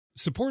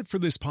Support for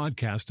this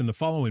podcast and the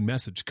following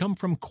message come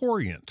from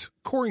Corient.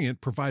 Corient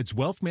provides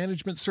wealth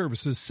management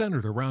services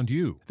centered around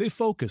you. They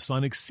focus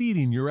on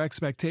exceeding your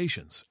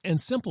expectations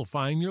and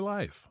simplifying your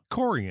life.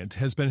 Corient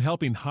has been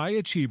helping high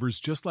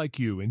achievers just like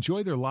you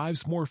enjoy their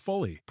lives more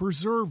fully,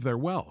 preserve their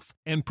wealth,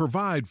 and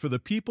provide for the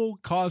people,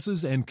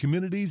 causes, and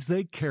communities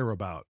they care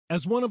about.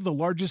 As one of the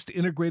largest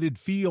integrated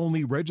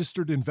fee-only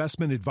registered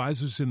investment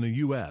advisors in the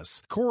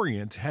U.S.,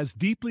 Corient has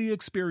deeply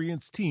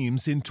experienced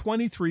teams in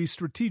 23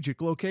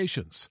 strategic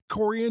locations.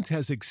 Corient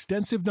has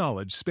extensive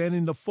knowledge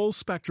spanning the full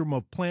spectrum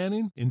of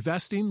planning,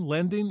 investing,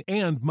 lending,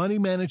 and money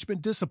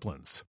management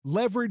disciplines.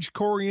 Leverage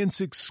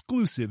Corient's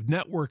exclusive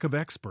network of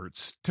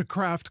experts to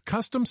craft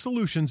custom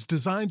solutions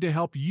designed to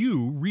help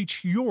you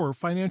reach your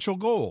financial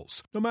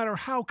goals, no matter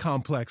how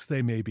complex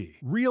they may be.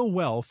 Real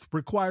wealth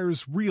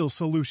requires real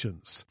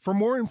solutions. For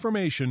more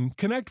information,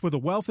 connect with a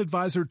wealth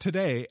advisor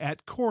today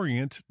at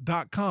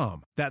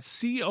Corient.com.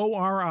 That's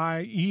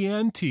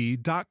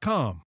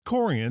Corient.com.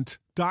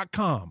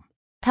 Corient.com.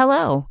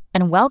 Hello,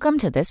 and welcome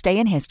to This Day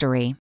in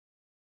History.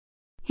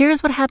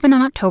 Here's what happened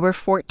on October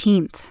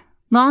 14th.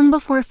 Long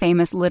before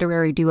famous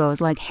literary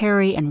duos like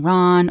Harry and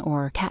Ron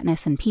or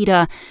Katniss and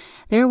Peeta,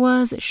 there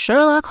was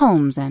Sherlock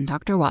Holmes and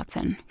Dr.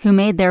 Watson, who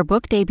made their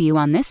book debut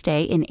on this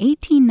day in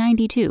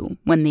 1892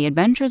 when The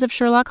Adventures of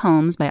Sherlock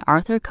Holmes by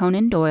Arthur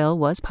Conan Doyle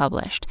was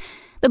published.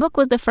 The book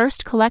was the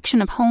first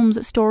collection of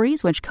Holmes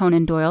stories which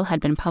Conan Doyle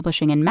had been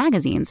publishing in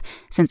magazines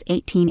since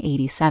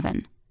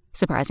 1887.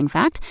 Surprising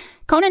fact,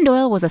 Conan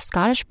Doyle was a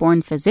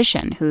Scottish-born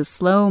physician whose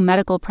slow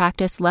medical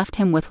practice left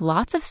him with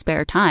lots of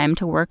spare time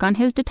to work on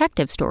his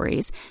detective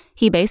stories.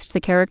 He based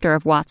the character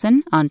of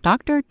Watson on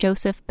Dr.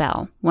 Joseph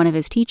Bell, one of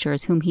his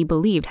teachers whom he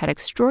believed had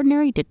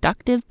extraordinary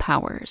deductive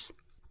powers.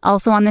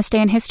 Also on this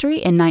day in history,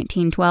 in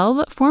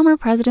 1912, former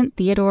President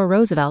Theodore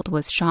Roosevelt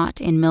was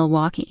shot in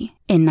Milwaukee.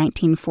 In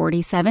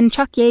 1947,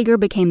 Chuck Yeager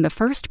became the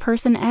first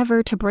person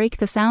ever to break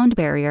the sound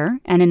barrier,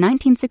 and in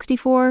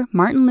 1964,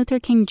 Martin Luther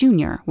King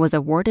Jr. was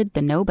awarded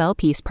the Nobel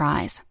Peace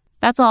Prize.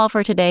 That's all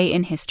for today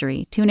in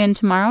history. Tune in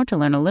tomorrow to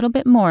learn a little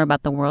bit more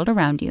about the world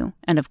around you.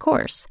 And of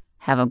course,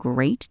 have a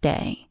great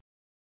day.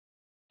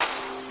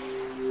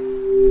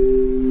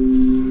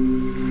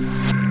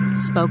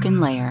 Spoken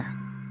Layer.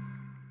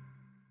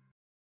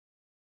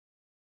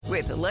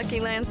 With the Lucky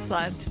Land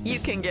Slots, you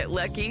can get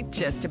lucky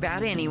just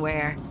about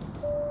anywhere.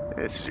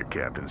 This is your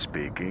captain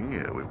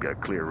speaking. We've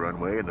got clear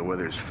runway and the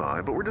weather's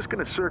fine, but we're just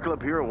going to circle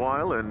up here a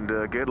while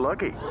and get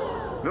lucky.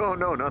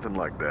 No, nothing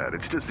like that.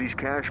 It's just these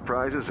cash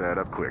prizes add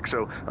up quick.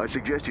 So I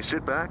suggest you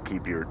sit back,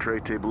 keep your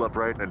tray table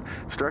upright, and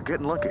start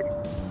getting lucky.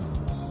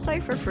 Play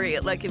for free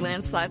at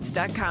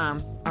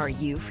LuckyLandSlots.com. Are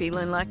you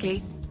feeling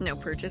lucky? No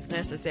purchase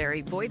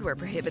necessary. Void where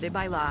prohibited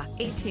by law.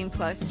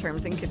 18+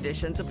 terms and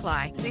conditions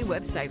apply. See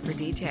website for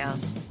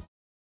details.